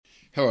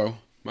Hello,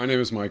 my name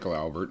is Michael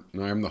Albert,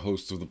 and I am the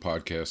host of the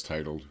podcast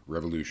titled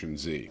Revolution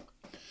Z.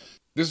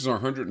 This is our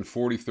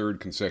 143rd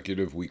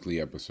consecutive weekly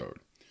episode.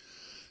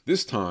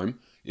 This time,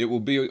 it will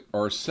be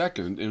our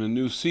second in a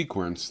new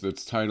sequence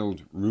that's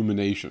titled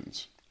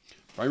Ruminations.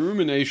 By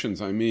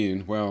ruminations, I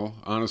mean, well,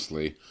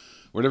 honestly,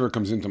 whatever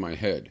comes into my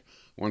head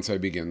once I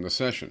begin the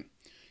session.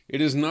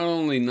 It is not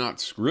only not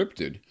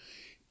scripted,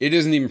 it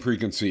isn't even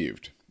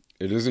preconceived.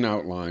 It isn't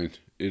outlined,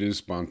 it is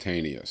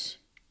spontaneous.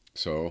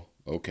 So,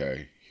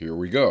 okay, here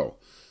we go.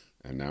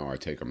 And now I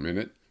take a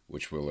minute,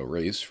 which we'll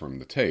erase from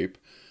the tape,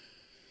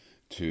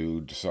 to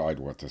decide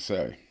what to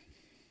say.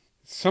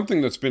 Something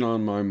that's been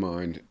on my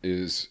mind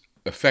is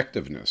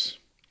effectiveness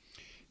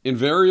in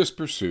various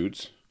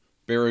pursuits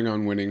bearing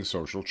on winning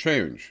social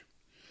change.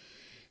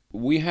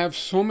 We have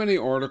so many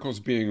articles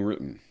being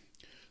written.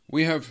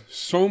 We have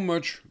so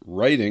much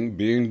writing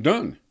being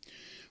done.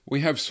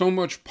 We have so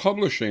much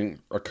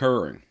publishing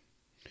occurring.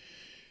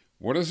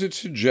 What does it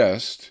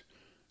suggest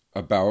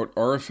about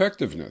our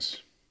effectiveness?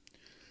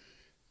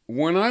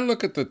 When I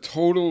look at the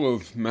total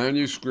of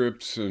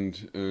manuscripts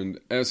and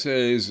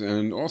essays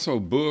and also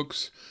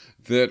books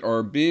that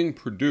are being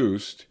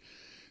produced,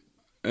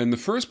 in the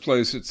first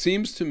place, it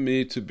seems to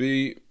me to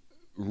be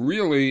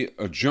really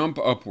a jump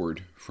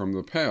upward from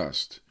the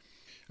past.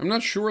 I'm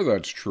not sure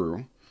that's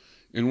true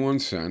in one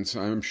sense.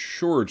 I'm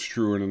sure it's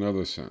true in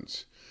another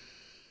sense.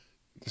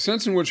 The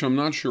sense in which I'm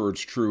not sure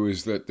it's true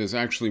is that there's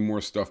actually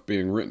more stuff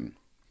being written.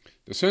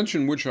 The sense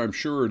in which I'm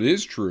sure it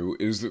is true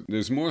is that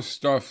there's more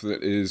stuff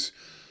that is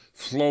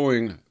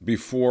flowing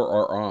before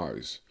our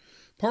eyes.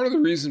 Part of the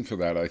reason for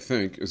that, I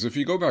think, is if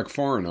you go back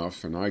far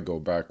enough, and I go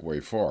back way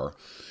far,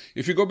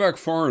 if you go back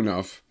far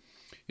enough,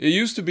 it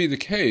used to be the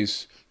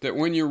case that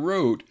when you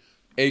wrote,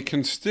 a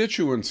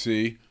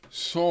constituency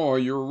saw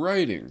your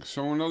writing.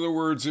 So in other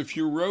words, if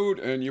you wrote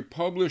and you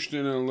published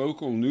in a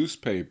local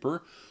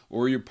newspaper,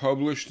 or you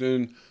published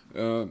in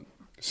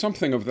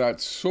something of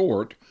that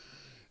sort,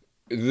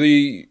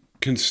 the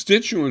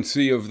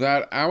constituency of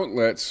that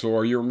outlet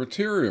saw your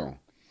material.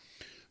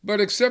 But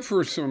except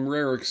for some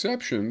rare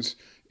exceptions,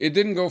 it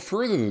didn't go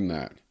further than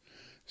that.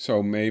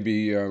 So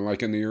maybe,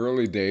 like in the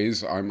early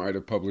days, I might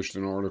have published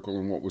an article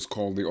in what was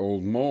called the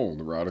Old Mole,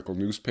 the radical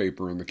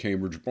newspaper in the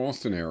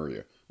Cambridge-Boston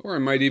area. Or I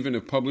might even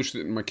have published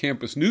it in my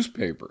campus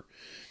newspaper.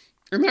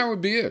 And that would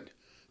be it.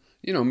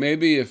 You know,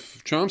 maybe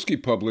if Chomsky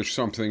published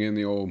something in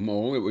the Old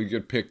Mole, it would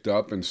get picked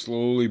up and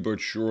slowly but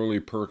surely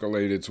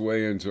percolate its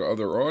way into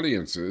other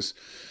audiences.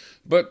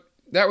 But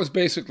that was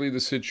basically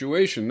the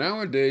situation.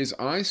 Nowadays,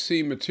 I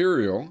see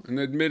material, and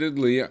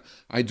admittedly,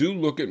 I do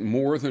look at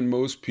more than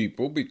most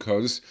people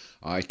because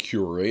I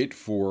curate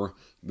for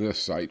the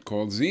site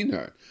called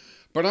ZNet.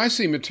 But I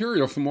see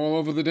material from all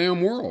over the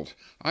damn world.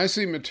 I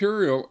see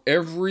material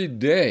every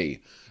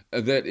day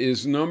that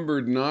is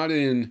numbered not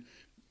in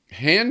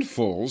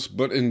handfuls,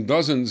 but in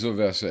dozens of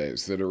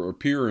essays that are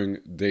appearing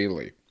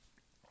daily.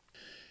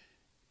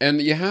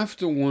 And you have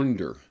to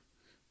wonder,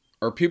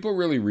 are people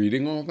really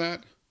reading all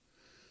that?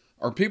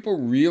 Are people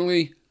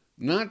really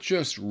not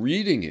just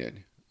reading it,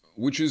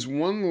 which is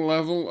one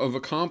level of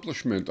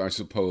accomplishment, I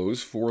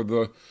suppose, for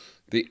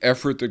the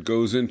effort that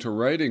goes into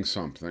writing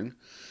something,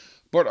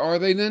 but are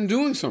they then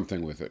doing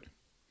something with it?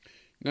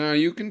 Now,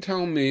 you can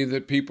tell me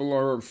that people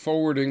are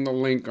forwarding the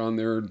link on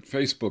their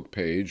Facebook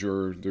page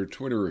or their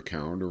Twitter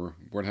account or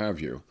what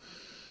have you.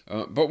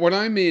 But what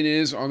I mean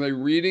is, are they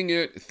reading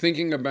it,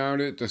 thinking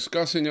about it,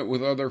 discussing it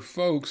with other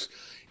folks?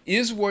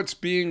 Is what's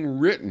being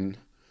written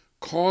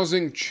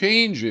causing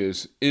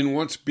changes in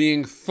what's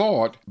being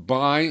thought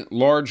by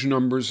large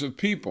numbers of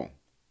people?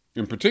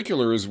 In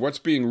particular, is what's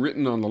being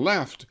written on the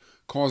left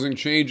causing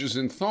changes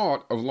in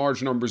thought of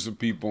large numbers of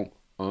people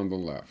on the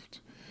left?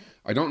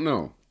 I don't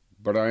know,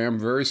 but I am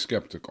very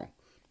skeptical.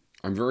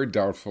 I'm very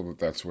doubtful that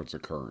that's what's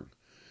occurring.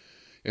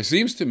 It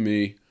seems to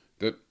me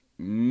that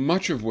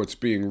much of what's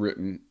being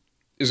written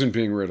isn't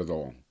being read at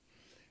all,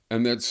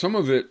 and that some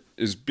of it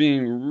is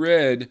being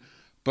read,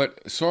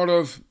 but sort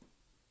of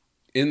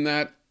in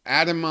that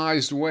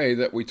atomized way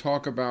that we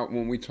talk about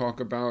when we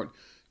talk about,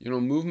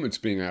 movements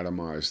being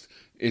atomized.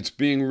 It's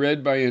being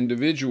read by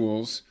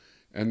individuals,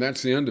 and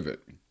that's the end of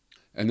it.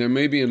 And there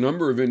may be a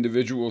number of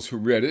individuals who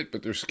read it,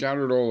 but they're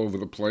scattered all over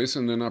the place,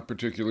 and they're not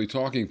particularly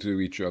talking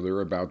to each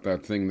other about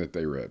that thing that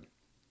they read.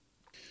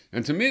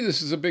 And to me,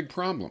 this is a big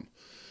problem.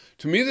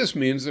 To me, this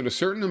means that a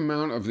certain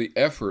amount of the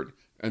effort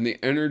and the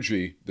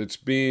energy that's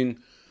being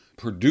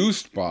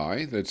produced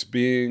by, that's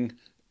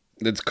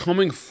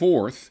coming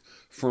forth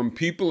from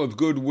people of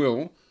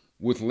goodwill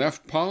with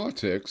left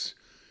politics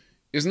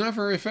is not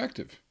very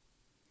effective.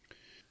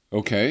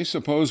 Okay,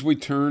 suppose we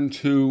turn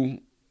to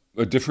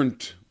a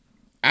different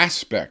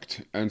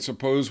aspect, and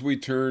suppose we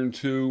turn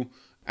to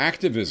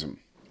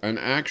activism and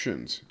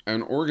actions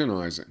and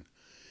organizing.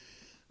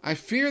 I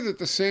fear that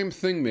the same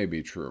thing may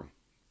be true.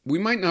 We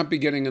might not be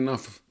getting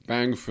enough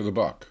bang for the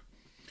buck.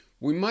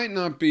 We might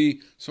not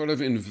be sort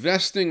of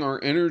investing our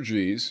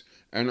energies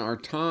and our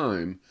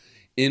time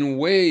in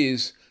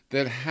ways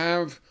that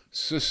have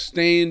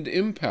sustained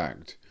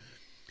impact.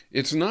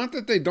 It's not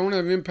that they don't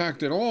have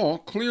impact at all,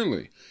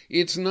 clearly.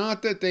 It's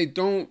not that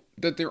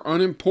they're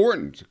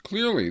unimportant,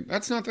 clearly.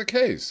 That's not the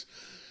case.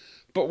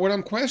 But what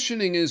I'm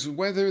questioning is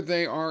whether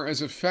they are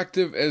as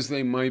effective as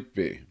they might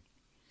be.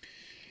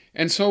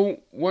 And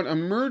so what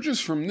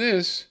emerges from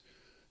this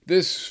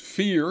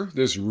fear,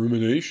 this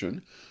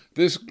rumination,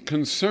 this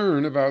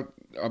concern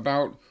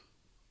about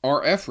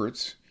our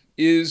efforts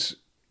is,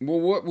 well,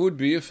 what would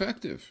be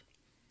effective?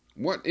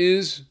 What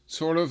is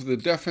sort of the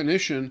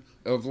definition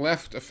of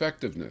left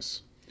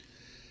effectiveness?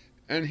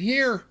 And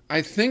here,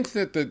 I think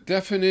that the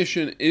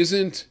definition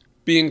isn't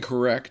being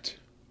correct.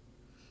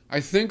 I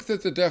think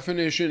that the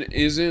definition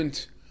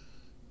isn't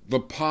the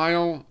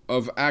pile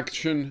of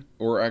action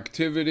or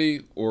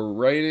activity or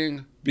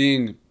writing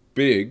being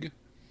big.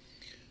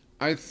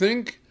 I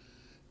think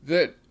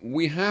that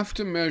we have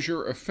to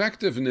measure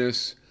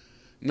effectiveness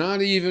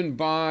not even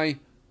by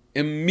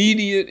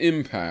immediate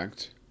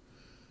impact,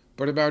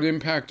 but about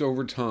impact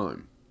over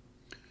time.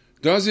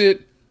 Does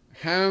it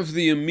have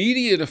the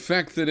immediate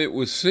effect that it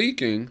was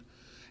seeking,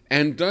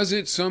 and does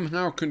it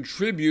somehow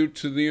contribute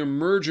to the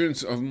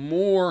emergence of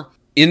more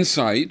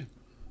insight,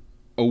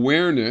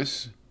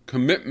 awareness,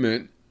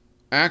 commitment,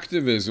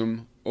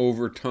 activism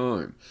over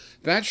time?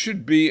 That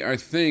should be, I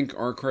think,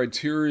 our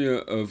criteria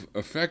of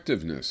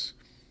effectiveness.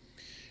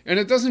 And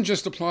it doesn't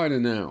just apply to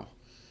now.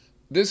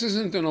 This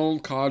isn't an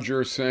old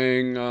codger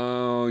saying,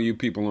 oh, you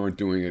people aren't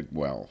doing it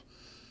well.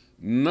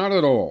 Not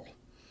at all.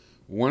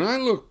 When I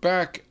look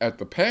back at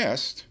the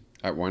past,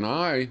 at when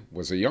I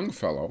was a young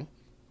fellow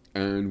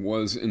and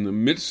was in the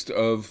midst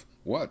of,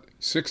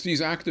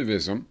 60s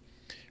activism,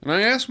 and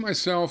I ask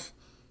myself,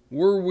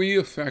 were we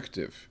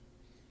effective?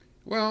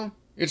 Well,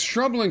 it's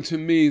troubling to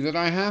me that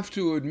I have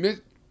to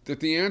admit that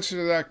the answer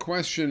to that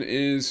question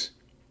is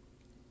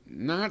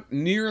not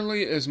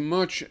nearly as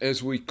much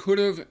as we could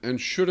have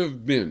and should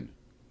have been.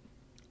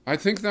 I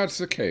think that's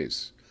the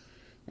case.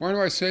 Why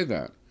do I say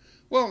that?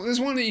 Well, there's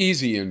one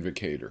easy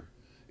indicator.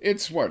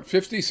 It's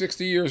 50,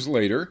 60 years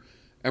later,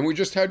 and we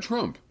just had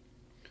Trump.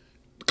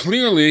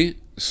 Clearly,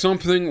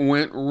 something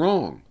went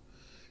wrong.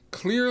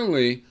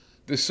 Clearly,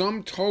 the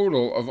sum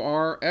total of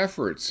our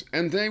efforts,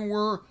 and they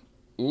were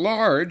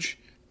large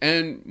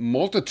and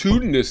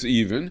multitudinous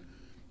even,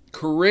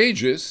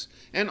 courageous,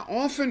 and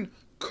often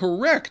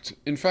correct,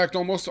 in fact,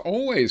 almost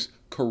always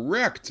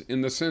correct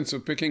in the sense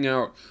of picking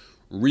out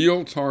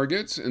real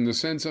targets, in the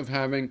sense of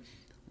having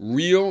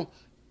real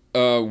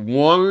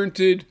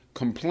warranted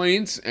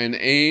complaints and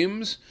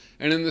aims,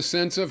 and in the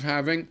sense of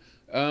having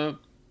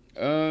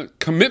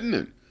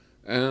commitment,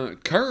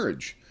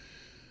 courage.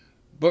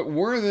 But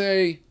were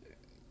they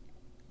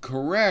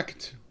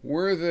correct?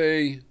 Were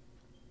they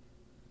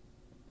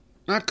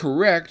not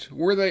correct?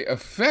 Were they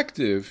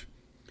effective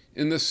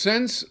in the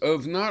sense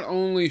of not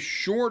only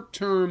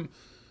short-term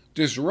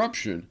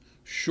disruption,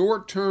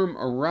 short-term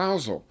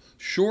arousal,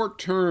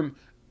 short-term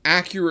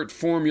accurate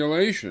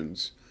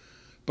formulations,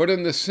 but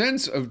in the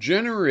sense of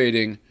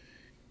generating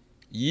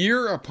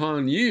year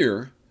upon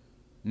year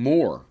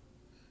more,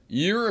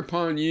 year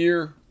upon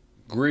year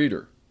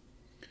greater?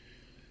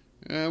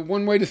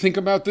 One way to think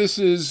about this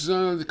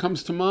that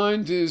comes to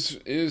mind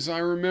is I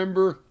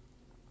remember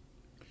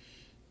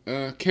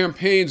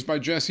campaigns by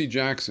Jesse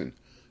Jackson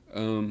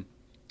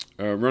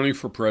running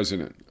for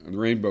president, the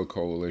Rainbow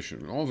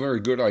Coalition. All very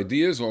good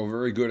ideas, all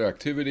very good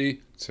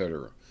activity,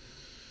 etc.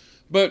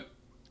 But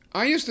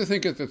I used to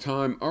think at the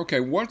time, okay,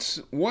 what's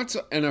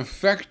an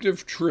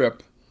effective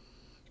trip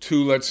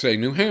to, let's say,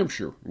 New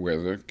Hampshire,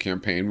 where the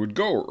campaign would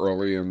go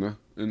early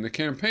in the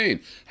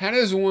campaign? How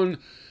does one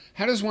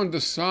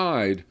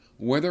decide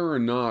whether or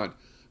not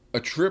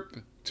a trip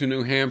to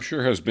New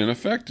Hampshire has been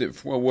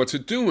effective? Well, what's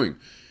it doing?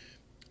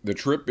 The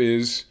trip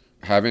is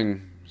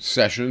having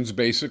sessions,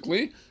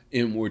 basically,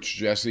 in which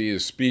Jesse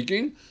is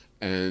speaking,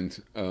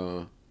 and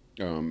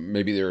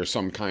maybe there is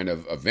some kind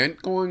of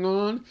event going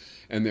on,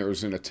 and there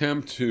is an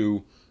attempt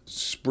to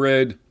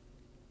spread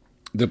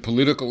the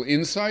political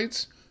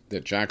insights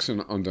that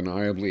Jackson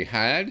undeniably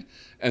had,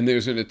 and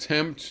there's an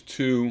attempt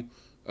to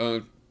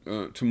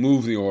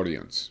move the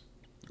audience.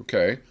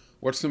 Okay,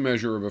 what's the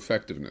measure of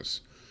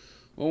effectiveness?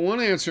 Well, one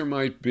answer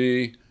might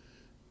be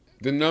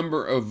the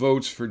number of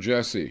votes for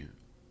Jesse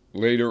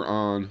later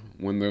on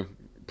when the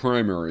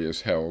primary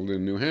is held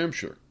in New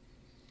Hampshire.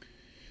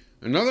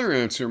 Another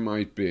answer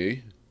might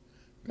be,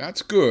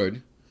 that's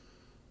good,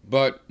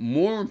 but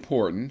more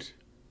important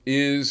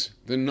is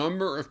the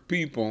number of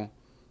people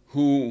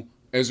who,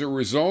 as a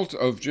result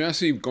of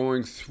Jesse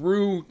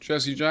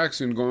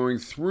Jackson going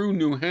through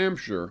New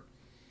Hampshire,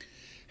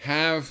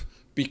 have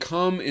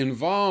become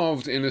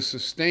involved in a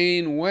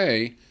sustained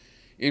way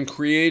in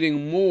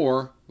creating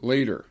more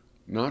later.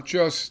 Not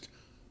just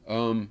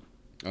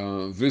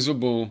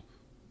visible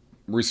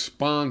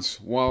response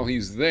while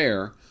he's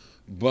there,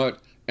 but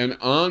an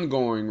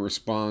ongoing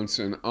response,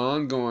 an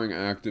ongoing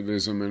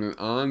activism, and an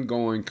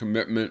ongoing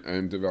commitment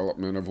and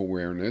development of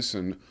awareness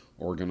and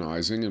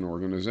organizing and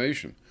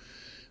organization.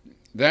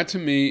 That, to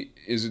me,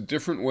 is a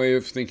different way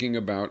of thinking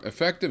about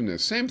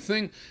effectiveness. Same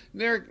thing,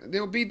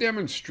 there'll be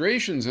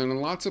demonstrations, and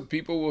lots of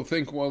people will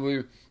think,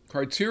 well,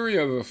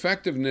 criteria of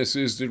effectiveness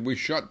is, did we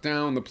shut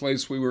down the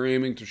place we were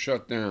aiming to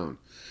shut down?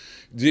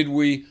 Did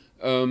we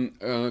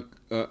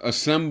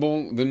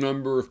assemble the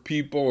number of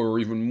people, or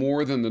even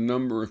more than the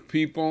number of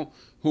people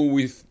who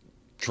we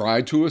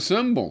tried to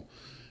assemble?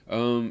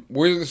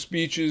 Were the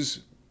speeches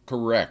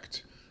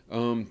correct?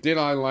 Did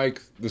I like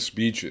the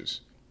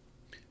speeches?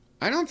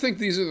 I don't think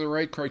these are the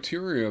right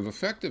criteria of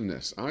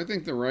effectiveness. I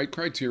think the right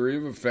criteria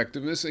of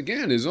effectiveness,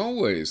 again, is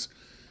always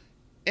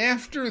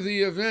after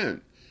the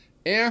event,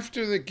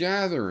 after the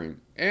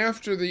gathering,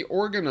 after the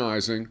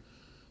organizing,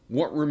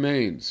 what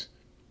remains?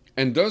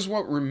 And does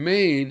what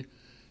remain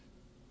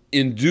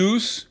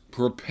induce,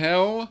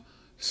 propel,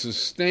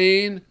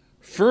 sustain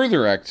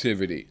further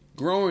activity,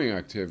 growing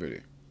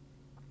activity?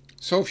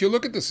 So if you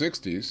look at the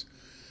 60s,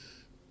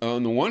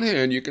 on the one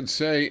hand, you could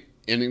say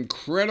an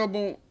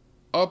incredible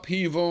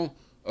upheaval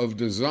of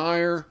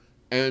desire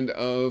and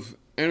of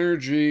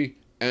energy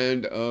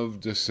and of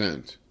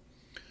dissent.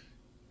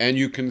 And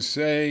you can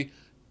say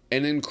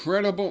an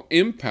incredible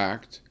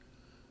impact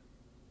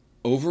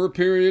over a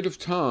period of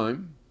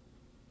time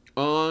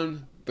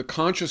on the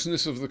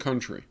consciousness of the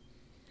country,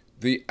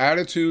 the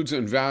attitudes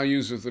and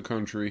values of the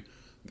country,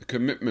 the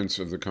commitments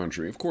of the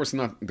country. Of course,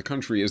 not the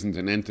country isn't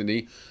an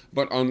entity,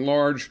 but on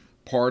large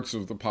parts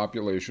of the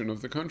population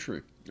of the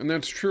country. And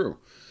that's true.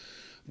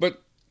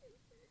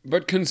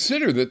 But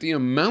consider that the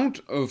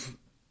amount of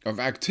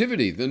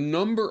activity, the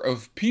number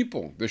of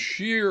people, the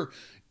sheer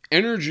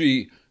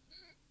energy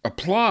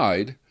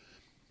applied,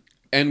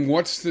 and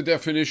what's the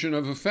definition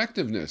of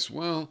effectiveness?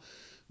 Well,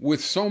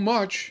 with so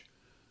much,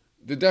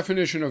 the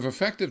definition of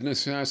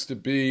effectiveness has to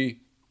be,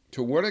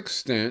 to what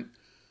extent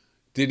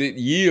did it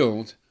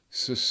yield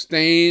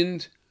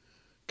sustained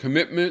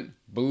commitment,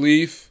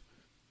 belief,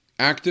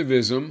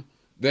 activism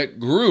that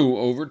grew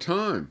over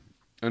time?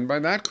 And by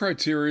that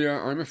criteria,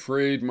 I'm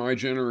afraid my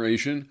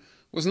generation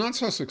was not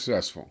so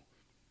successful.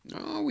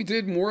 Oh, we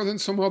did more than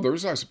some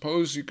others, I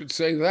suppose you could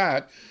say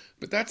that,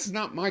 but that's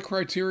not my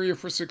criteria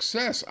for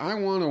success. I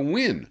want to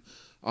win.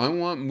 I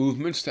want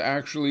movements to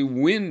actually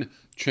win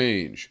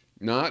change,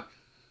 not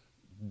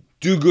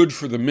do good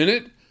for the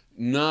minute,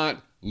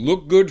 not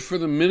look good for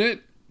the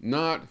minute,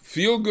 not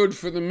feel good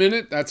for the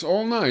minute. That's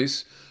all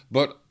nice,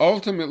 but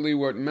ultimately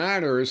what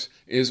matters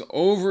is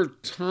over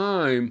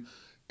time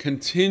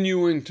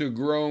continuing to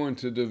grow and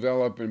to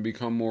develop and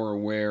become more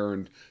aware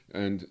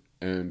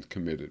and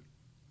committed.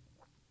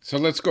 So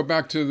let's go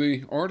back to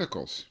the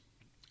articles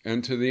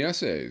and to the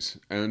essays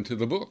and to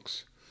the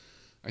books.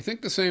 I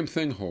think the same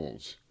thing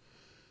holds.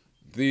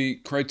 The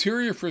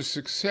criteria for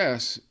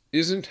success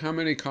isn't how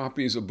many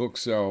copies a book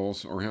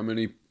sells or how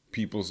many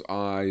people's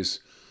eyes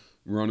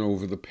run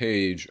over the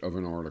page of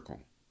an article.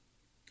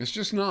 It's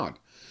just not.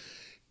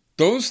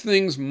 Those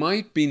things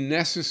might be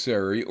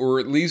necessary, or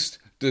at least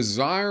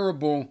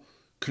desirable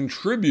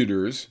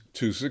contributors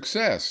to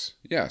success.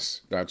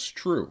 Yes, that's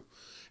true.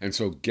 And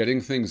so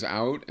getting things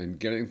out and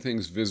getting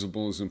things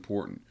visible is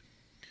important.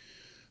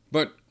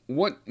 But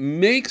what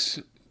makes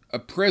a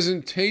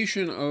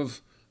presentation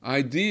of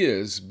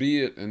ideas,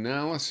 be it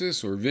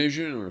analysis or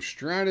vision or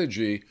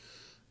strategy,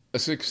 a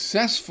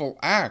successful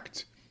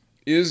act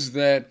is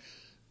that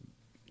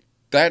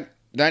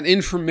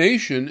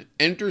information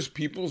enters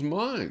people's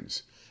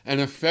minds and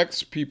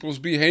affects people's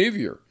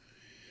behavior.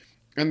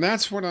 And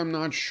that's what I'm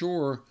not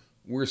sure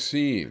we're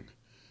seeing.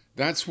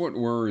 That's what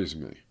worries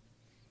me.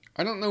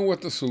 I don't know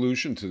what the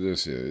solution to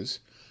this is.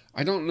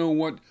 I don't know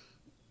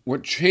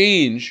what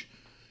change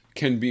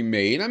can be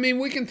made. I mean,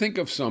 we can think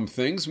of some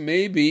things.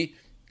 Maybe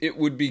it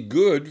would be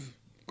good,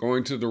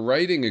 going to the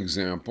writing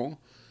example,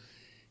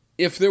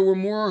 if there were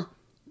more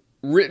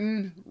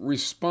written,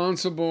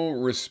 responsible,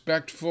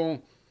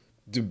 respectful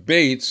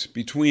debates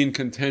between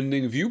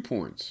contending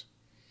viewpoints.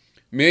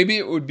 Maybe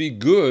it would be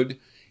good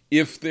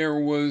if there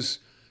was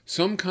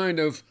some kind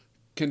of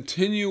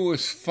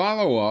continuous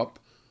follow-up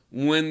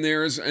when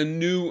there's a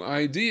new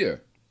idea.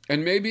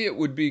 And maybe it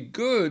would be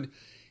good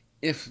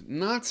if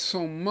not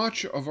so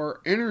much of our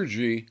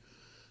energy,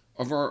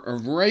 of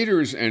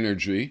writers'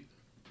 energy,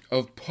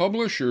 of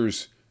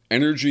publishers'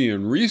 energy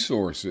and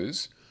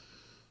resources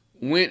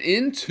went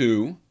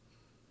into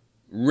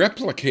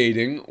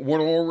replicating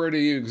what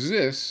already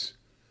exists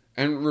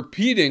and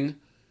repeating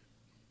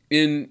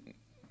in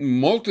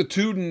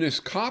multitudinous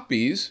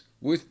copies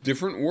with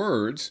different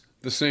words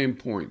the same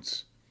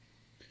points.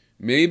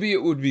 Maybe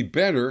it would be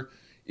better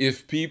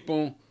if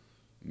people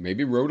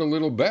maybe wrote a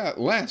little bit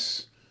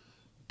less,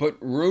 but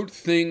wrote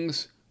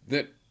things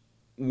that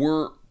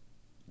were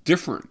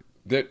different,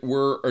 that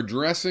were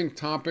addressing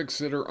topics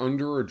that are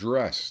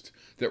under-addressed,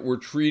 that were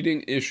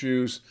treating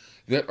issues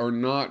that are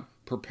not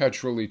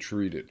perpetually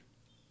treated.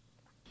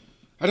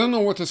 I don't know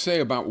what to say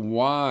about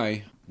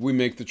why we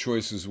make the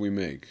choices we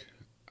make.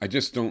 I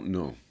just don't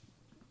know.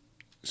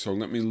 So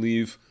let me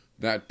leave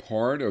that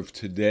part of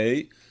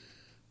today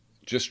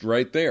just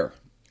right there.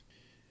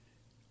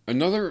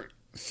 Another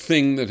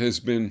thing that has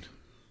been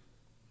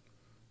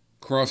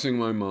crossing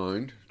my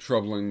mind,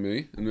 troubling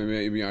me, and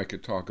maybe I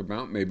could talk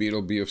about, maybe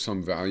it'll be of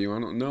some value, I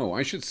don't know.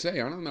 I should say,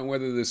 I don't know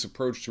whether this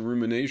approach to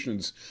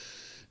ruminations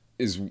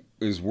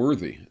is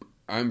worthy.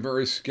 I'm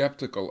very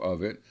skeptical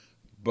of it,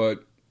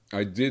 but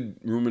I did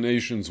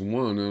Ruminations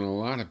 1, and a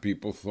lot of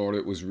people thought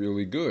it was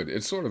really good.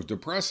 It's sort of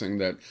depressing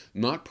that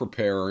not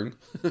preparing,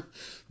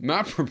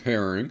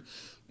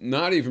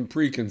 not even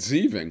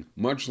preconceiving,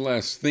 much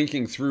less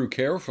thinking through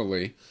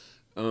carefully,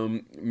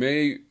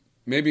 may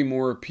be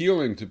more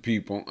appealing to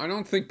people. I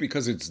don't think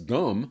because it's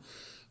dumb.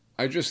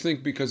 I just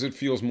think because it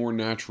feels more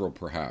natural,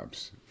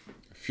 perhaps.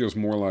 It feels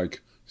more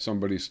like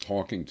somebody's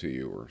talking to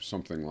you or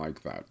something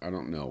like that. I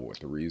don't know what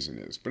the reason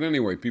is. But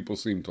anyway, people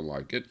seem to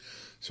like it,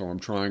 so I'm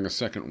trying a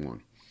second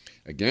one.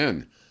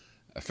 Again,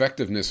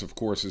 effectiveness, of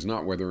course, is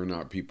not whether or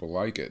not people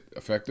like it.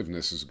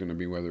 Effectiveness is going to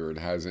be whether it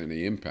has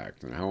any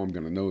impact. And how I'm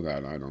going to know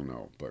that, I don't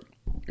know. But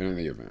in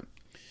any event.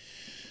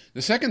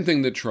 The second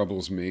thing that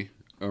troubles me,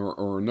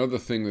 or another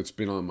thing that's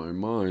been on my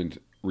mind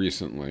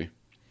recently,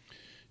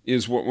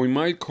 is what we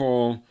might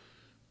call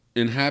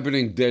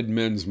inhabiting dead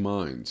men's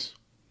minds.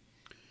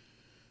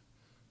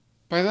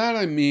 By that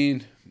I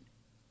mean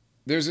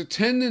there's a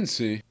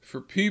tendency for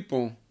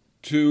people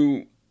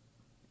to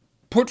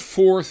put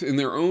forth in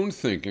their own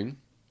thinking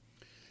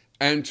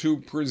and to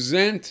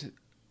present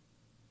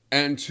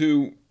and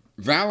to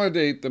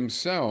validate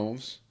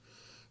themselves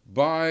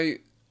by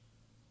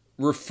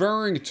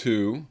referring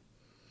to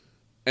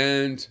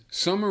and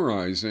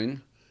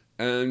summarizing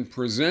and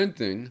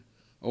presenting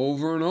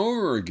over and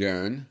over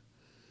again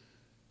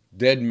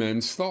dead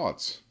men's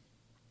thoughts.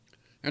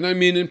 And I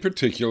mean in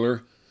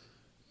particular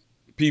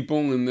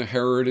people in the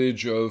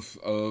heritage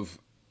of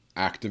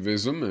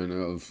activism and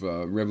of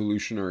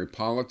revolutionary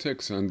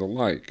politics and the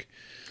like.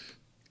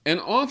 And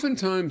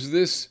oftentimes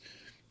this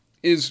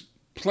is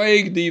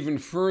plagued even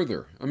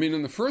further. I mean,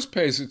 in the first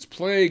place, it's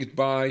plagued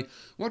by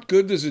what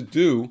good does it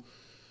do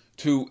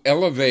to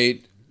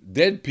elevate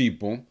dead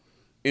people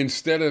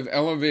instead of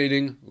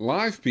elevating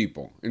live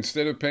people,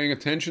 instead of paying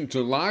attention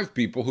to live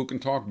people who can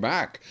talk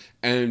back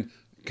and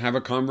have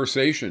a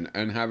conversation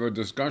and have a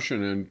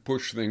discussion and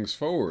push things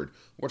forward.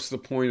 What's the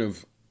point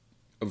of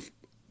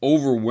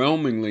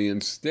overwhelmingly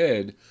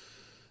instead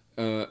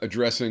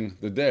addressing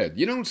the dead?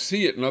 You don't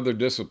see it in other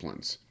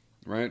disciplines,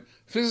 right?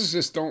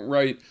 Physicists don't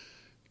write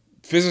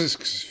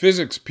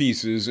physics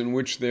pieces in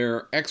which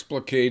they're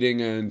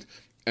explicating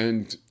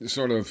and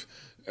sort of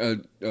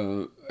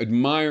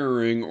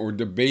admiring or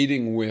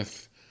debating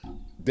with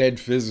dead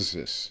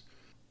physicists.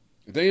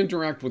 They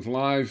interact with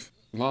live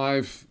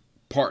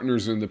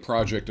partners in the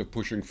project of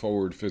pushing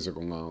forward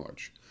physical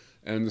knowledge.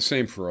 And the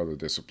same for other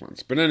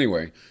disciplines. But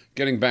anyway,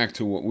 getting back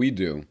to what we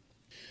do,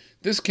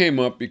 this came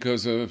up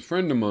because a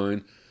friend of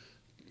mine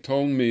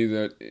told me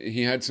that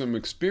he had some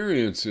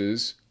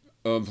experiences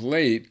of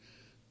late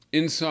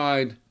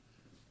inside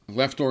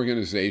left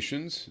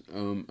organizations,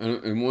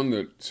 and one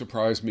that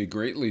surprised me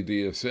greatly,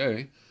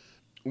 DSA,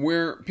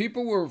 where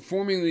people were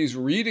forming these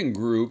reading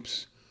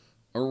groups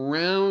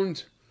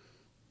around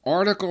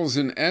articles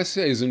and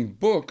essays and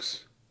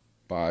books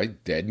by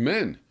dead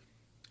men,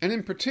 and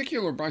in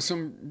particular by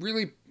some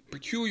really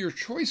peculiar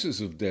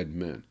choices of dead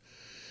men.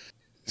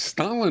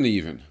 Stalin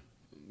even,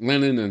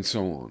 Lenin and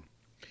so on.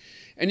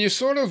 And you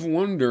sort of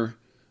wonder,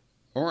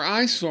 or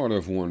I sort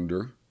of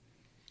wonder,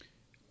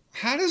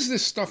 how does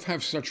this stuff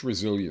have such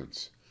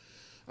resilience?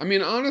 I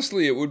mean,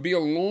 honestly, it would be a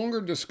longer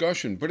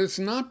discussion, but it's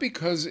not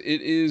because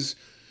it is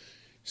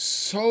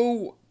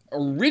so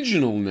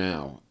original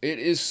now. It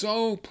is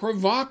so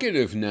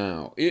provocative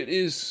now. It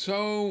is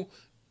so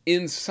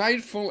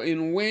insightful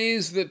in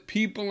ways that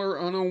people are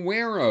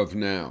unaware of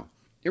now.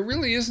 It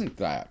really isn't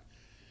that.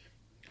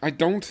 I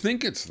don't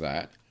think it's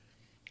that.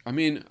 I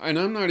mean, and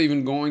I'm not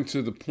even going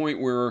to the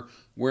point where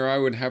I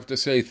would have to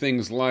say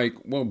things like,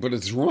 well, but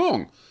it's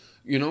wrong.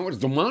 You know, it's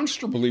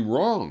demonstrably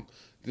wrong.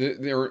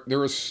 There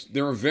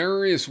are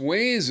various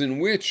ways in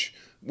which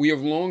we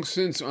have long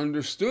since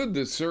understood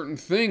that certain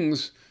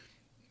things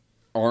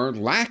are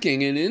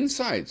lacking in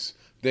insights.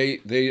 They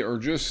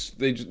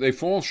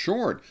fall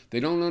short. They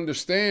don't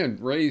understand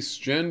race,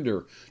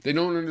 gender. They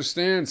don't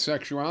understand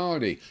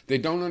sexuality. They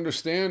don't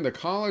understand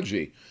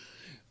ecology.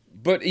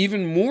 But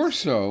even more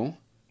so,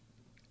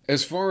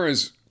 as far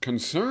as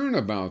concern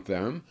about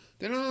them,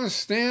 they don't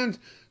understand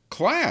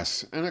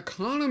class and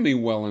economy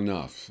well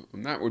enough.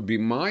 And that would be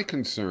my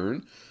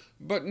concern.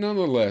 But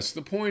nonetheless,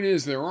 the point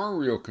is there are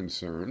real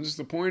concerns.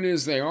 The point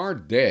is they are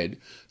dead.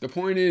 The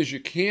point is you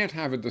can't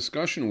have a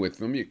discussion with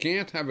them. You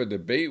can't have a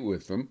debate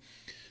with them.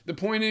 The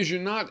point is you're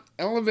not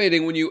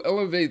elevating, when you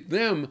elevate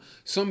them,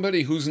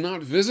 somebody who's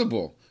not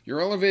visible.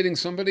 You're elevating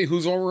somebody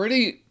who's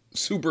already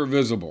super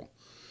visible.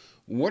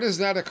 What is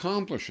that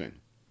accomplishing?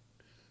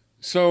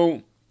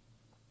 So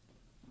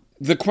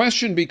the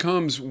question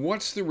becomes,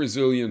 what's the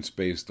resilience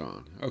based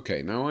on?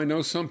 Okay, now I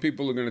know some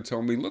people are going to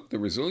tell me, look, the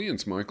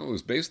resilience, Michael,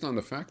 is based on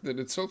the fact that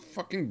it's so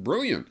fucking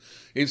brilliant.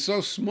 It's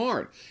so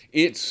smart.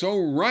 It's so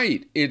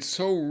right. It's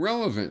so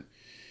relevant.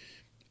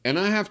 And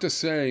I have to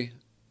say,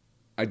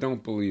 I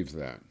don't believe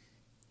that.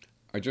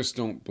 I just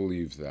don't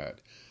believe that.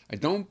 I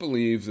don't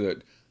believe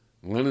that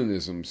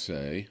Leninism,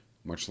 say,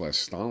 much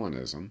less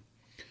Stalinism,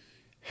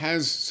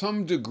 has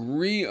some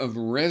degree of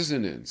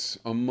resonance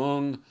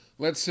among,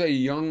 let's say,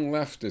 young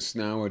leftists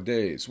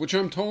nowadays, which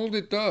I'm told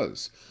it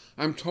does.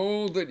 I'm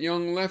told that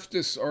young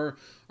leftists are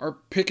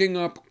picking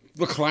up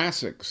the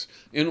classics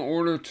in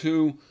order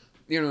to,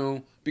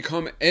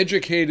 become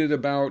educated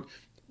about.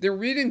 They're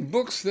reading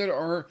books that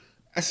are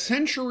a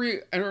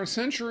century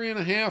and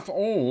a half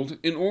old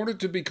in order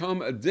to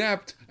become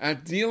adept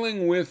at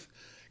dealing with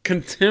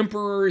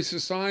contemporary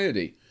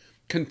society,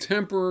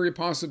 contemporary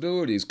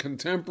possibilities,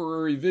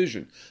 contemporary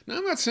vision. Now,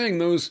 I'm not saying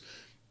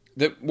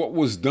that what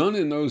was done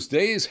in those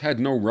days had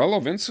no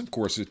relevance. Of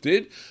course it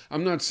did.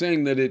 I'm not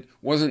saying that it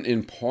wasn't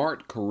in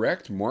part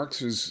correct. Marx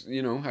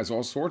has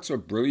all sorts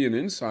of brilliant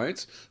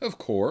insights, of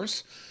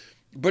course.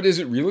 But is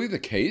it really the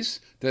case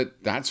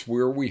that that's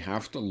where we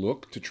have to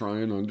look to try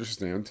and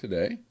understand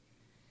today?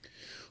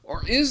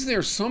 Or is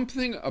there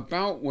something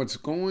about what's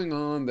going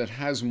on that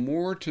has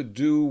more to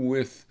do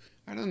with,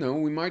 I don't know,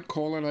 we might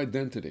call it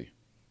identity?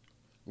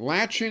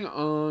 Latching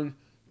on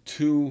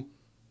to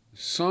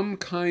some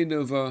kind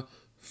of a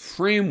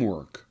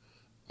framework,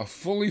 a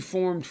fully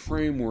formed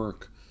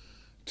framework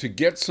to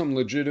get some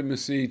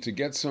legitimacy, to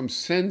get some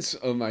sense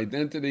of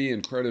identity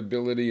and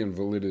credibility and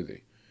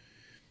validity.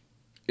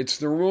 It's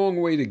the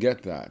wrong way to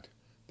get that.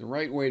 The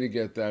right way to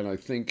get that, I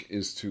think,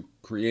 is to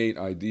create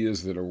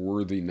ideas that are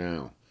worthy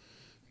now.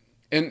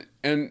 And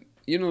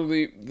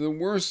the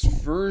worst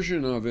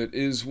version of it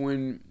is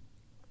when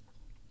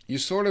you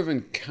sort of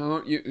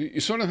you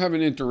sort of have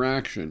an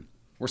interaction,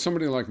 or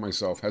somebody like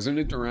myself has an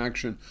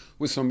interaction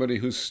with somebody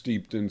who's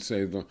steeped in,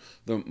 say,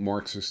 the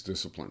Marxist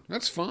discipline.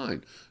 That's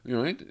fine,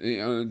 right?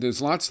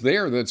 There's lots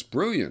there that's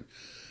brilliant.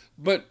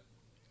 But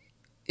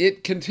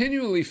it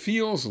continually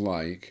feels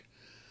like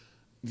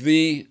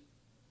the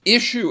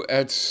issue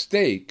at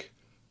stake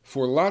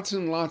for lots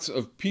and lots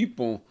of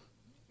people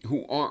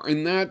who are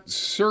in that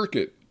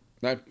circuit,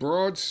 that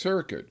broad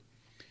circuit,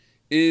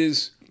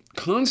 is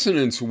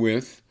consonance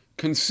with,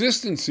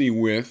 consistency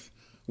with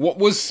what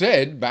was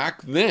said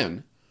back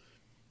then.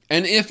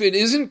 And if it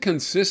isn't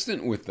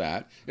consistent with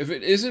that, if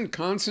it isn't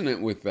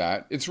consonant with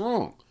that, it's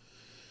wrong.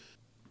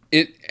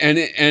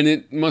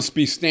 It must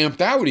be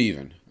stamped out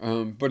even,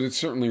 but it's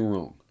certainly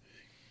wrong.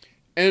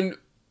 And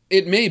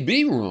it may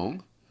be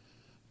wrong,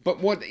 but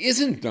what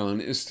isn't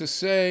done is to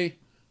say,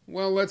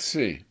 well, let's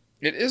see.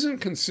 It isn't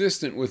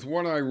consistent with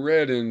what I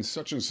read in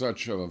such and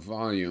such a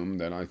volume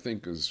that I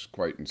think is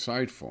quite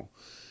insightful.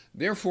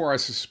 Therefore, I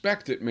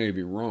suspect it may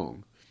be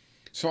wrong.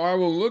 So I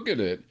will look at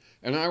it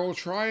and I will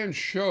try and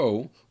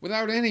show,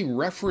 without any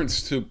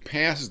reference to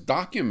past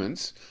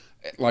documents,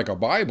 like a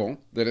Bible,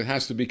 that it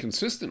has to be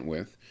consistent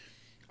with,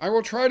 I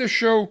will try to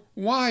show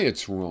why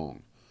it's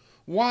wrong,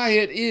 why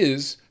it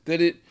is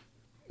that it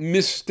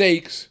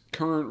mistakes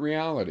current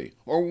reality,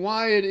 or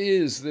why it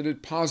is that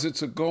it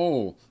posits a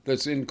goal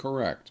that's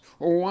incorrect,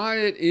 or why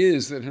it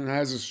is that it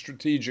has a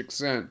strategic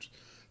sense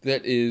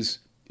that is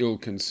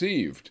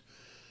ill-conceived.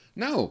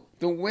 No,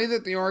 the way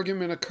that the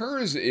argument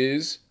occurs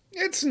is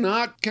it's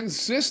not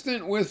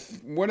consistent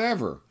with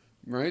whatever,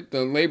 right?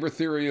 The labor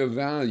theory of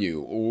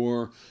value,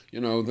 or,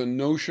 the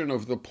notion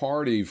of the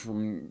party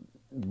from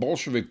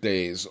Bolshevik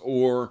days,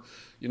 or,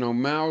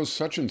 Mao's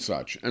such and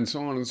such, and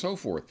so on and so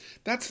forth.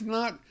 That's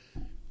not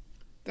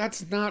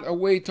a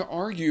way to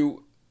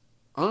argue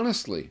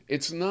honestly.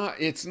 It's not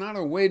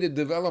a way to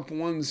develop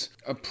one's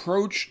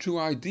approach to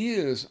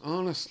ideas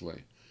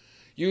honestly.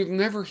 You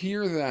never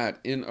hear that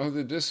in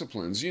other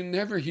disciplines. You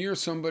never hear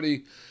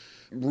somebody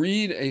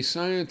read a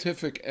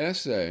scientific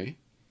essay,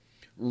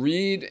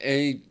 read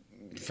a,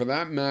 for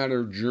that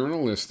matter,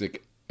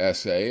 journalistic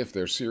essay, if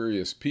they're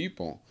serious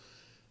people,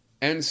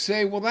 and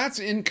say, well, that's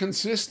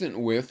inconsistent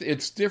with,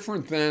 it's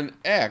different than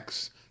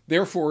X,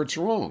 therefore it's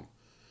wrong.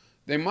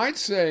 They might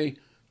say,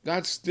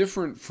 that's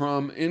different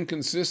from,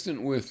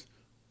 inconsistent with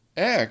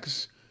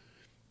X,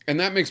 and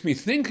that makes me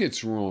think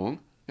it's wrong.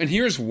 And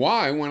here's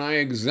why, when I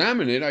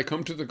examine it, I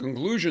come to the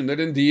conclusion that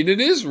indeed it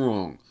is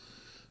wrong.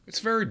 It's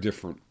very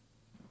different.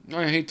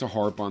 I hate to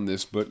harp on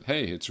this, but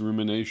hey, it's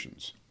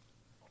ruminations.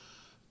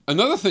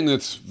 Another thing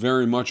that's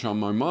very much on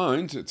my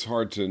mind, it's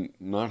hard to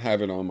not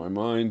have it on my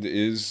mind,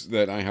 is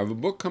that I have a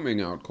book coming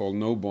out called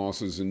No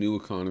Bosses, A New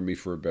Economy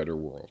for a Better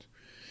World.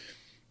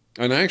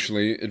 And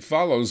actually, it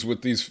follows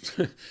with these,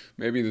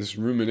 maybe this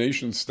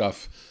rumination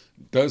stuff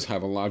does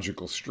have a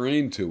logical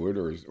strain to it,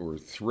 or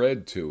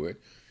thread to it.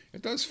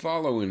 It does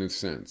follow in a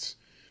sense.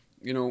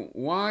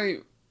 Why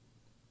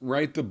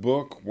write the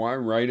book? Why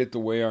write it the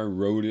way I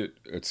wrote it,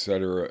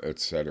 etc.,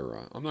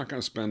 etc.? I'm not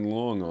going to spend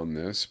long on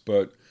this,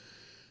 but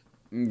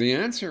the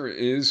answer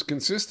is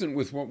consistent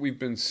with what we've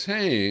been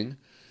saying.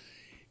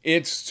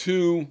 It's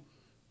to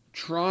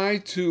try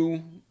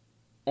to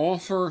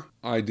offer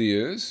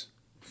ideas,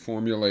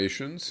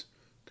 formulations,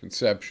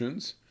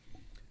 conceptions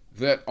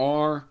that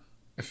are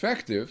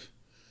effective.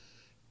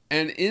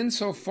 And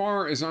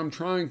insofar as I'm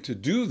trying to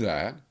do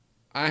that,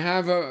 I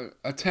have a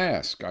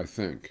task, I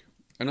think.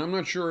 And I'm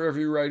not sure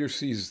every writer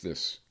sees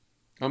this.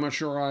 I'm not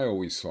sure I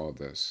always saw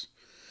this.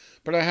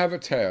 But I have a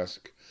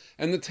task.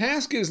 And the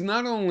task is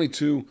not only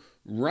to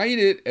write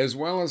it as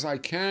well as I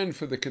can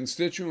for the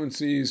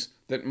constituencies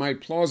that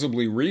might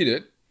plausibly read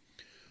it,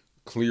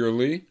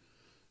 clearly,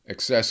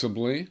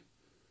 accessibly,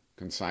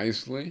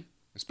 concisely,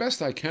 as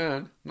best I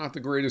can. Not the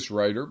greatest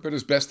writer, but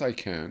as best I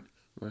can,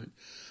 right?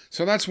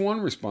 So that's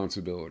one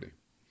responsibility.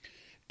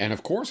 And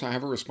of course, I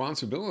have a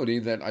responsibility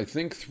that I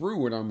think through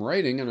what I'm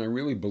writing, and I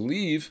really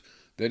believe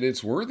that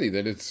it's worthy,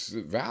 that it's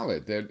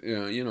valid, that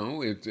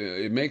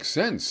it makes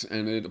sense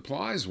and it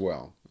applies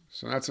well.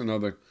 So that's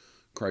another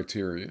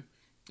criteria.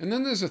 And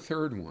then there's a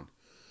third one.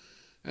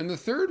 And the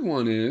third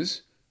one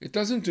is it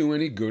doesn't do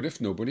any good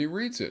if nobody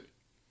reads it.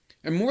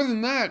 And more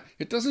than that,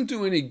 it doesn't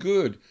do any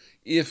good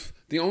if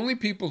the only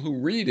people who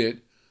read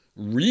it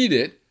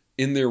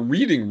in their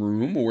reading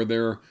room or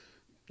their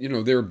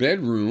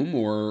bedroom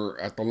or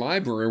at the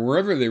library, or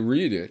wherever they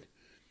read it,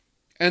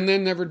 and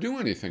then never do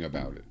anything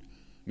about it.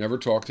 Never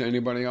talk to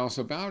anybody else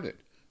about it.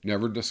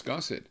 Never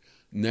discuss it.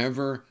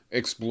 Never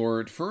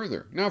explore it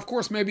further. Now, of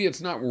course, maybe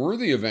it's not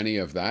worthy of any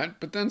of that,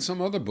 but then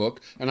some other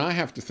book, and I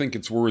have to think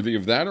it's worthy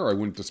of that, or I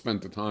wouldn't have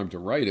spent the time to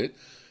write it.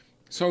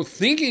 So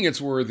thinking it's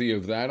worthy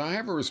of that, I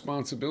have a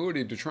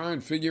responsibility to try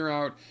and figure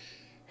out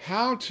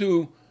how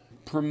to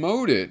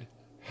promote it,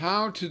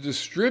 how to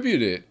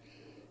distribute it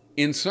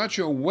in such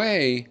a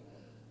way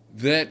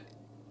that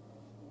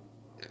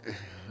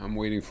I'm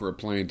waiting for a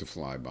plane to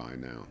fly by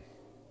now.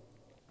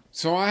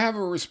 So I have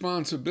a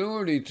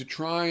responsibility to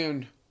try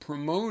and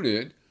promote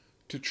it,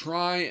 to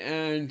try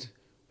and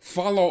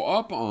follow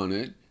up on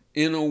it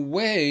in a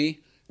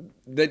way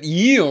that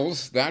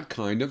yields that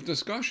kind of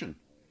discussion.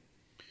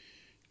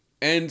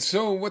 And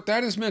so what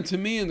that has meant to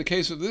me in the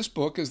case of this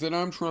book is that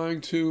I'm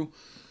trying to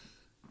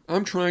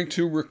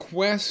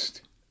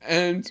request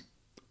and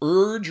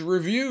urge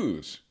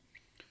reviews.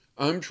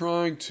 I'm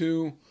trying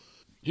to,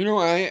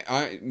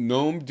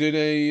 Noam did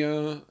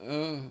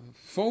a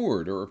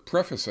foreword or a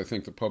preface, I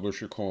think the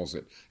publisher calls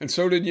it, and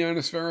so did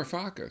Yanis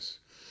Varoufakis.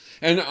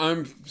 And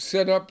I'm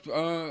set up,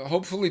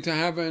 hopefully, to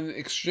have an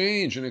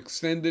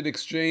extended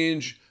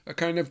exchange, a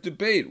kind of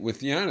debate with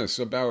Yanis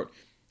about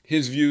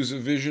his views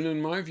of vision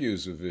and my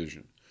views of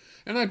vision.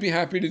 And I'd be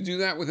happy to do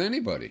that with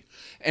anybody.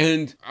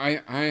 And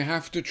I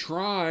have to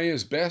try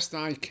as best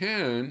I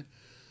can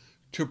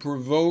to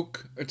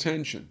provoke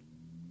attention.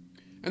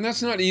 And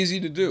that's not easy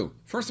to do.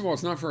 First of all,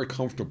 it's not very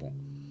comfortable,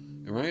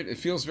 right? It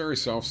feels very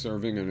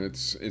self-serving, and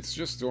it's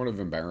just sort of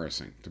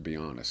embarrassing, to be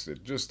honest.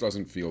 It just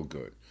doesn't feel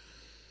good.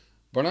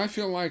 But I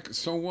feel like,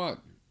 so what,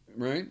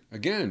 right?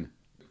 Again,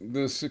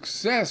 the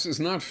success is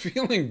not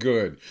feeling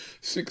good.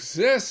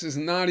 Success is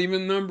not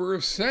even number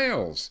of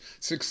sales.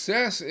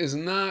 Success is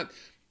not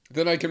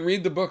that I can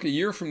read the book a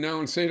year from now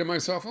and say to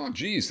myself, oh,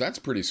 geez, that's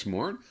pretty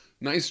smart.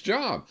 Nice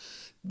job.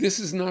 This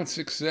is not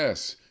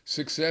success.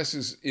 Success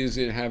is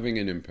it having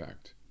an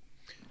impact.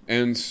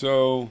 And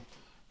so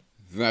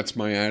that's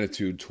my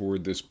attitude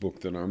toward this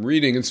book that I'm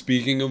reading. And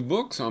speaking of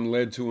books, I'm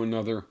led to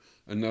another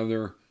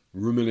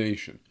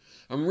rumination.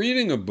 I'm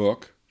reading a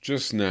book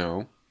just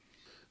now.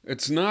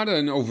 It's not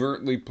an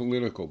overtly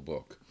political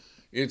book.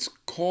 It's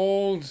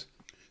called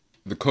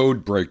The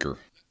Code Breaker.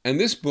 And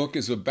this book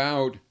is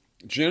about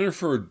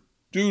Jennifer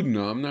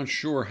Doudna, I'm not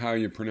sure how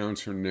you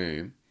pronounce her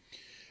name,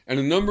 and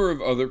a number of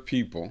other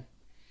people,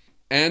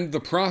 and the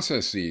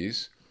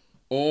processes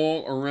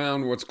all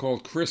around what's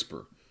called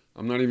CRISPR.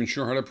 I'm not even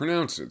sure how to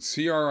pronounce it.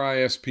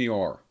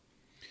 CRISPR.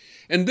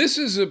 And this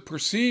is a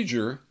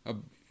procedure, a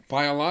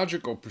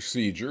biological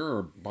procedure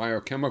or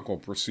biochemical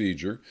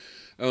procedure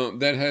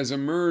that has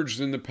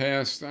emerged in the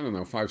past,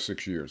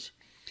 5-6 years.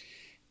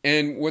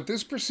 And what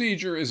this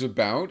procedure is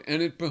about,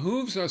 and it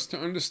behooves us to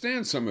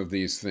understand some of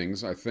these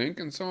things, I think,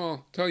 and so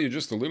I'll tell you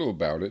just a little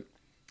about it,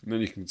 and then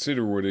you can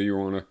consider whether you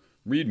want to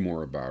read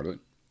more about it.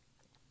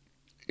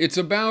 It's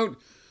about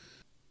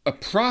a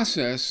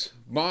process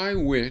by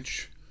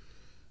which,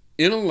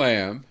 in a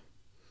lab,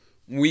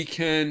 we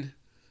can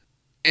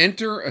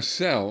enter a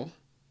cell,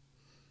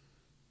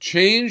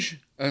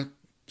 change a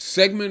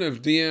segment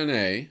of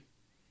DNA,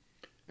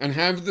 and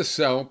have the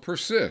cell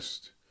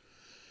persist.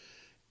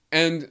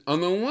 And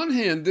on the one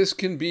hand, this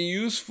can be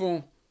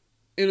useful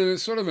in a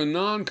sort of a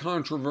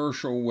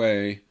non-controversial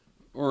way,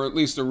 or at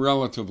least a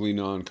relatively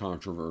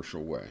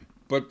non-controversial way.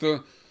 But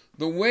the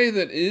way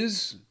that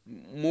is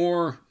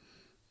more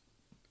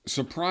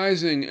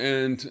surprising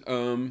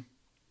and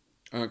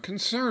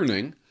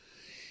concerning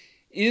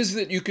is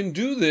that you can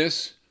do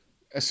this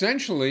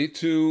essentially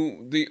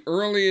to the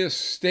earliest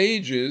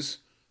stages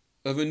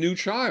of a new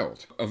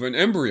child, of an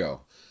embryo,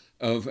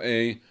 of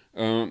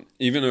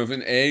even of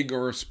an egg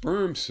or a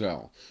sperm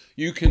cell.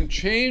 You can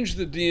change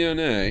the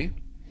DNA,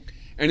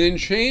 and in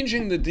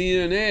changing the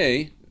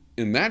DNA,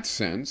 in that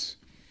sense,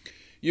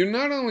 you're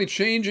not only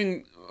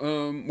changing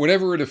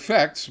whatever it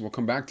affects, we'll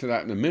come back to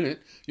that in a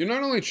minute, you're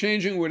not only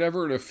changing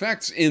whatever it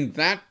affects in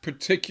that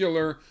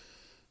particular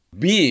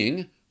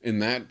being, in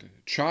that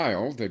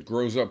child that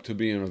grows up to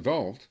be an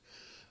adult,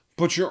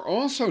 but you're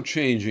also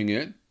changing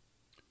it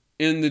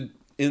in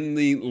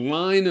the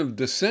line of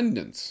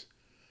descendants.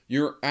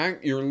 You're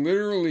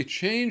literally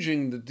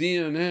changing the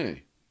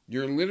DNA.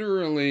 You're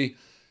literally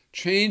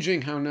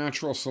changing how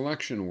natural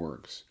selection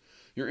works.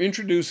 You're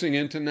introducing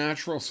into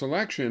natural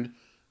selection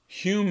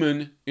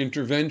human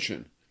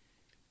intervention.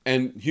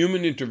 And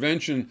human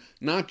intervention,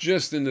 not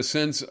just in the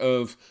sense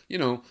of,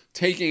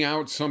 taking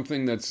out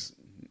something that's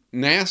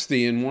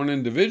nasty in one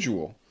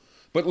individual,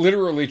 but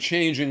literally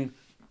changing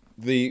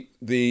the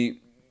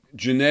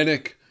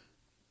genetic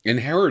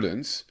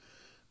inheritance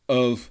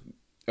of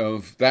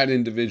that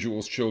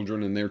individual's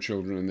children and their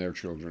children and their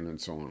children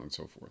and so on and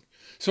so forth.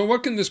 So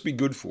what can this be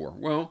good for?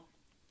 Well,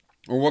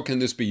 or what can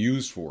this be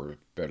used for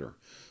better,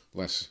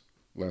 less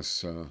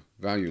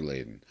value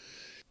laden?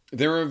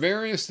 There are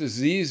various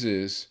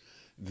diseases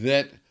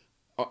that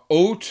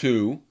owe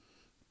to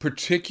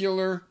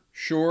particular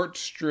short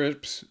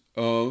strips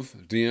of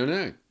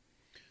DNA.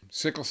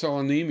 Sickle cell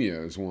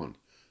anemia is one.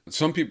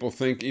 Some people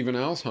think even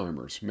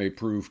Alzheimer's may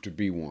prove to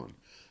be one.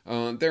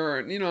 There are,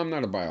 I'm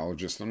not a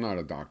biologist, I'm not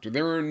a doctor.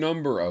 There are a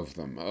number of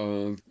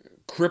them,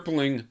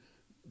 crippling,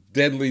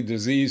 deadly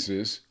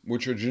diseases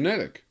which are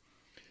genetic,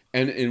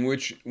 and in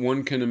which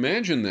one can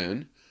imagine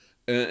then,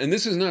 and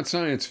this is not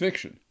science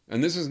fiction,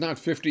 and this is not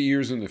 50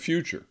 years in the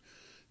future.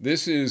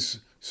 This is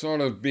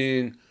sort of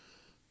being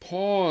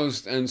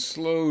paused and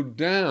slowed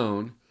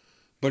down,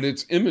 but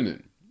it's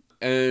imminent.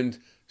 And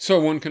so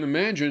one can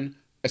imagine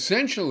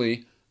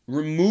essentially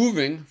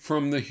removing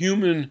from the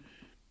human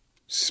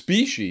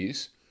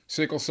species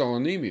sickle cell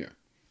anemia,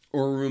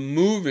 or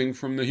removing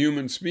from the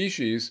human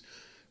species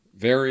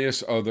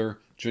various other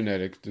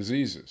genetic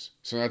diseases.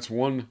 So that's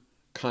one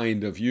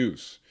kind of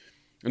use.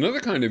 Another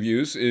kind of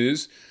use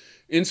is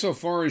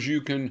insofar as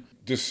you can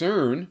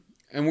discern,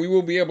 and we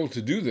will be able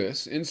to do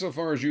this,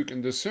 insofar as you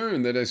can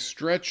discern that a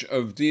stretch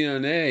of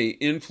DNA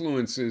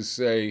influences,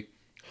 say,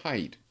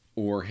 height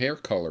or hair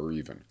color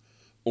even,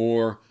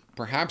 or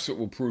perhaps it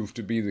will prove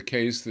to be the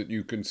case that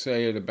you can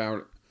say it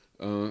about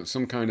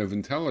some kind of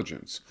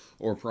intelligence,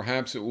 or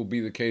perhaps it will be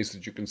the case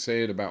that you can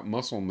say it about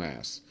muscle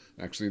mass.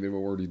 Actually, they've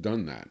already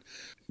done that.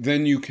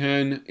 Then you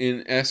can,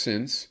 in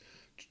essence,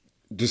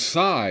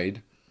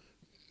 decide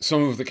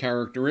some of the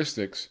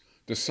characteristics,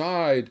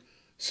 decide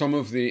some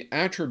of the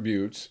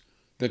attributes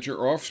that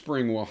your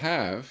offspring will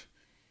have,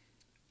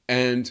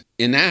 and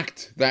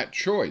enact that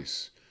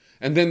choice.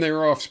 And then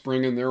their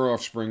offspring and their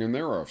offspring and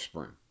their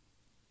offspring.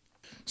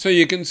 So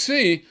you can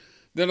see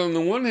that on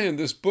the one hand,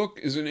 this book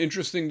is an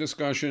interesting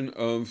discussion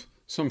of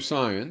some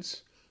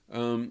science.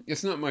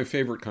 It's not my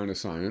favorite kind of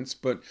science,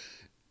 but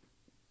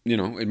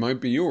it might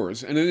be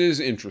yours. And it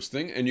is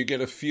interesting, and you get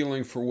a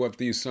feeling for what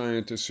these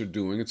scientists are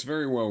doing. It's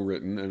very well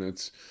written, and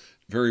it's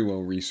very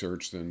well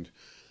researched. And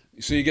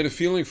so you get a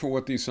feeling for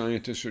what these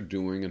scientists are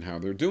doing and how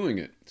they're doing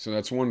it. So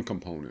that's one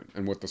component,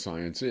 and what the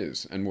science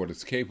is, and what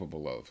it's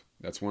capable of.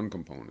 That's one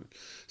component.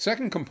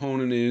 Second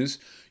component is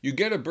you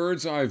get a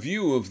bird's eye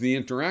view of the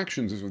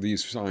interactions of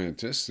these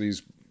scientists,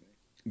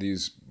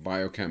 these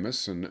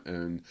biochemists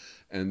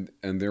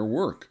and their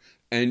work.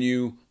 And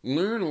you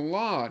learn a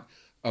lot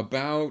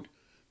about,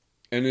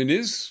 and it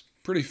is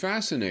pretty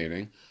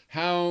fascinating,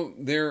 how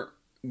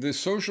the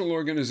social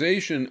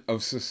organization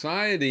of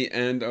society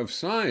and of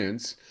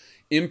science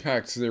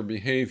impacts their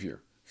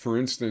behavior. For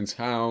instance,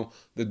 how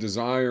the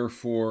desire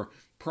for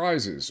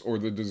prizes or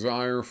the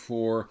desire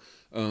for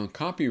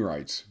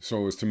copyrights,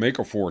 so as to make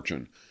a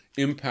fortune,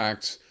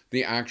 impacts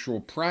the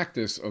actual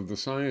practice of the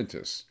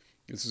scientists.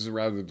 This is a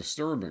rather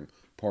disturbing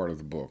part of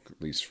the book,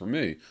 at least for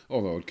me,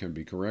 although it can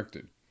be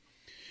corrected.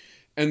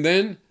 And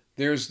then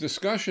there's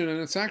discussion,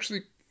 and it's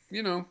actually,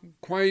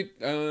 quite,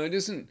 it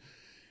isn't,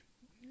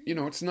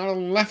 it's not a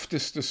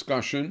leftist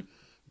discussion,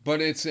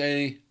 but it's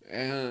a,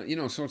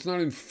 so it's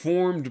not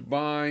informed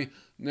by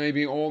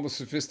maybe all the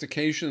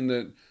sophistication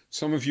that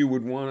some of you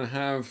would want to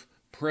have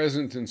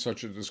present in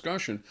such a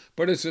discussion,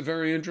 but it's a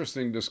very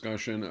interesting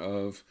discussion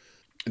of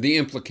the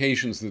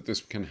implications that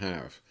this can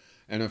have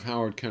and of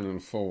how it can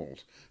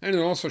unfold. And it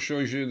also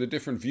shows you the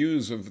different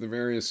views of the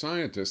various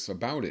scientists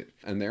about it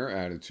and their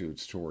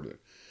attitudes toward it.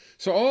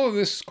 So all of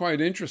this is quite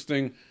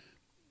interesting,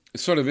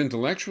 sort of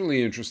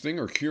intellectually interesting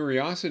or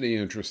curiosity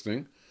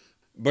interesting,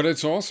 but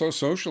it's also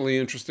socially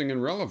interesting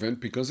and relevant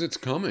because it's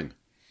coming.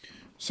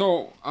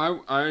 So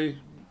I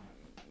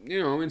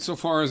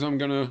insofar as I'm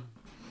going to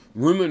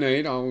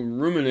I'll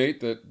ruminate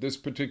that this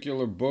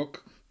particular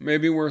book may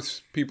be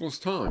worth people's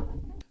time.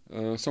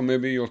 So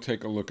maybe you'll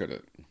take a look at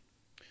it.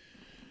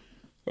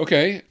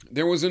 Okay,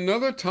 there was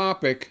another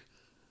topic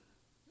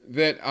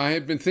that I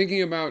had been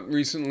thinking about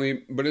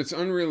recently, but it's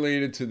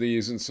unrelated to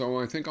these, and so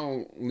I think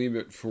I'll leave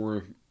it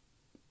for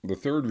the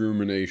third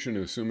rumination,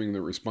 assuming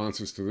the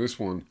responses to this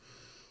one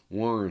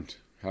warrant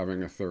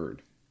having a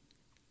third.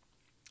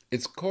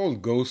 It's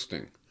called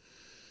ghosting.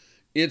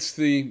 It's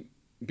the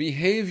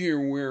behavior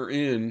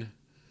wherein,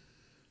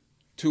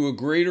 to a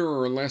greater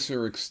or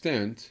lesser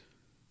extent,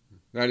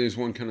 that is,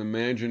 one can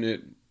imagine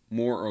it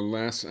more or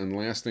less and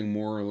lasting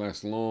more or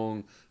less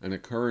long and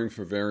occurring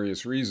for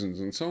various reasons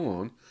and so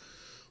on,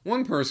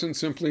 one person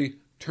simply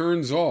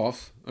turns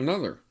off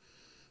another.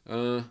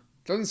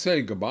 Doesn't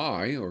say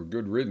goodbye or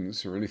good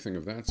riddance or anything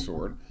of that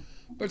sort,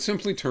 but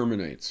simply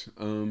terminates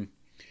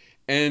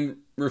and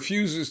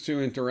refuses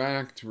to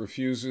interact,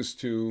 refuses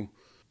to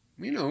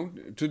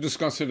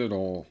discuss it at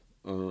all.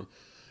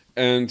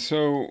 And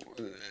so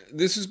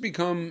this has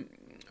become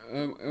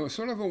a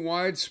sort of a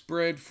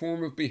widespread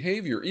form of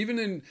behavior,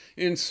 even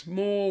in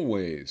small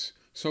ways.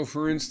 So,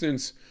 for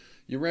instance,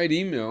 you write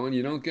email and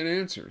you don't get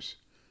answers,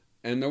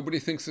 and nobody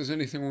thinks there's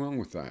anything wrong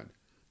with that.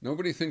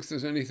 Nobody thinks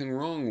there's anything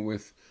wrong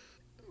with,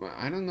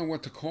 I don't know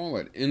what to call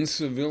it,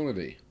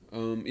 incivility,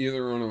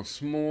 either on a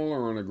small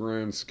or on a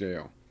grand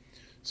scale.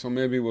 So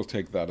maybe we'll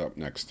take that up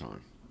next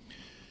time.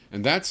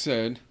 And that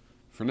said,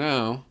 for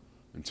now,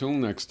 until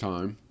next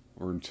time,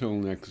 or until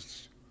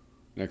next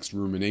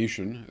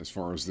rumination, as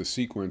far as the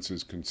sequence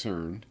is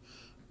concerned,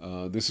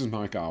 this is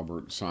Mike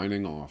Albert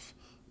signing off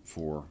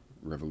for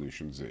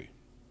Revolution Z.